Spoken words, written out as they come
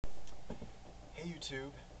Hey YouTube,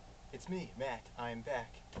 it's me, Matt. I'm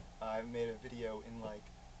back. I haven't made a video in like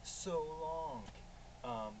so long,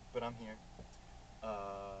 but I'm here.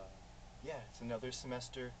 Uh, yeah, it's another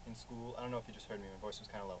semester in school. I don't know if you just heard me, my voice was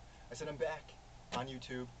kind of low. I said I'm back on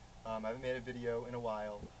YouTube. I haven't made a video in a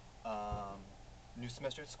while. New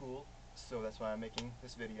semester at school, so that's why I'm making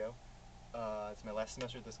this video. It's my last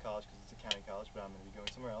semester at this college because it's a county college, but I'm going to be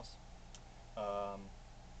going somewhere else.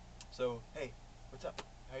 So, hey, what's up?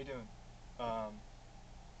 How you doing? Um,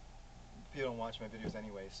 People don't watch my videos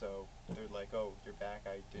anyway, so they're like, oh, you're back,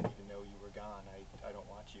 I didn't even know you were gone, I don't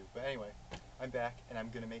watch you. But anyway, I'm back, and I'm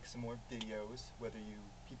going to make some more videos, whether you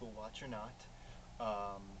people watch or not.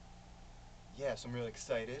 Um, yeah, so I'm really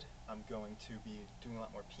excited. I'm going to be doing a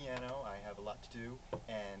lot more piano. I have a lot to do,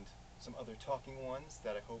 and some other talking ones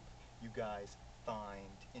that I hope you guys find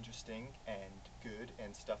interesting and good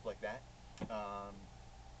and stuff like that. Um,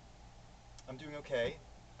 I'm doing okay.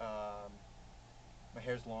 Um, my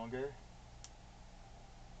hair's longer,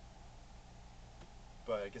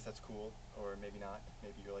 but I guess that's cool, or maybe not.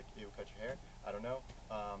 Maybe you're like, ew, cut your hair. I don't know.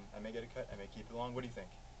 I may get a cut. I may keep it long. What do you think,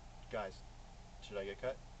 guys? Should I get a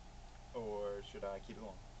cut, or should I keep it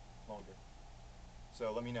longer?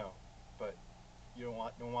 So let me know. But you don't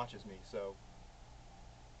want, no one watches me. So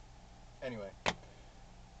anyway,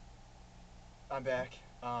 I'm back.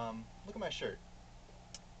 Look at my shirt.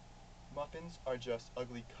 Muffins are just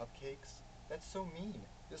ugly cupcakes. That's so mean.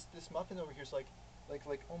 This muffin over here is like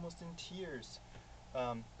almost in tears.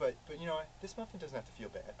 But you know what? This muffin doesn't have to feel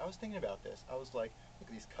bad. I was thinking about this. I was like, look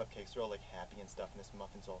at these cupcakes. They're all like happy and stuff, and this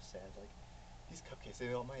muffin's all sad. Like these cupcakes,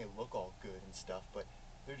 they all might look all good and stuff, but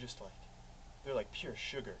they're just like they're like pure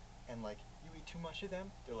sugar. And like you eat too much of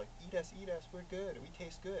them, they're like eat us, we're good, we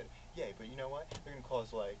taste good. Yay, but you know what? They're gonna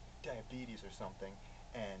cause like diabetes or something,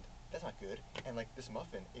 and that's not good. And like this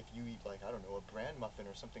muffin, if you eat like I don't know a bran muffin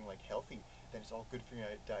or something like healthy, then it's all good for your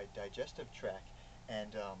digestive tract.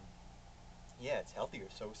 And yeah, it's healthier.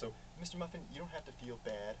 So Mr. Muffin, you don't have to feel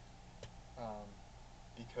bad, um,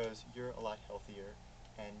 because you're a lot healthier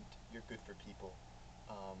and you're good for people.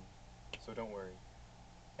 Um, so don't worry.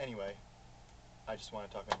 Anyway, I just want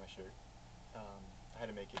to talk about my shirt. I had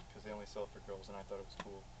to make it because they only sell it for girls, and I thought it was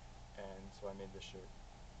cool, and so I made this shirt.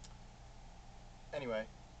 Anyway,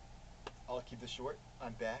 I'll keep this short.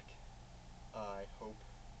 I'm back. I hope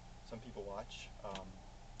some people watch,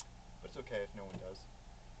 but it's okay if no one does.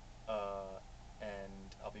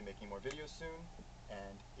 And I'll be making more videos soon,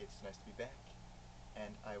 and it's nice to be back.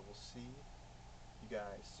 And I will see you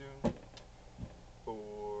guys soon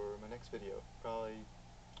for my next video. Probably,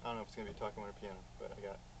 I don't know if it's going to be talking or piano, but I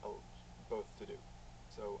got both to do.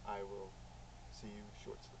 So I will see you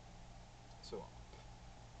shortly. So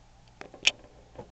long.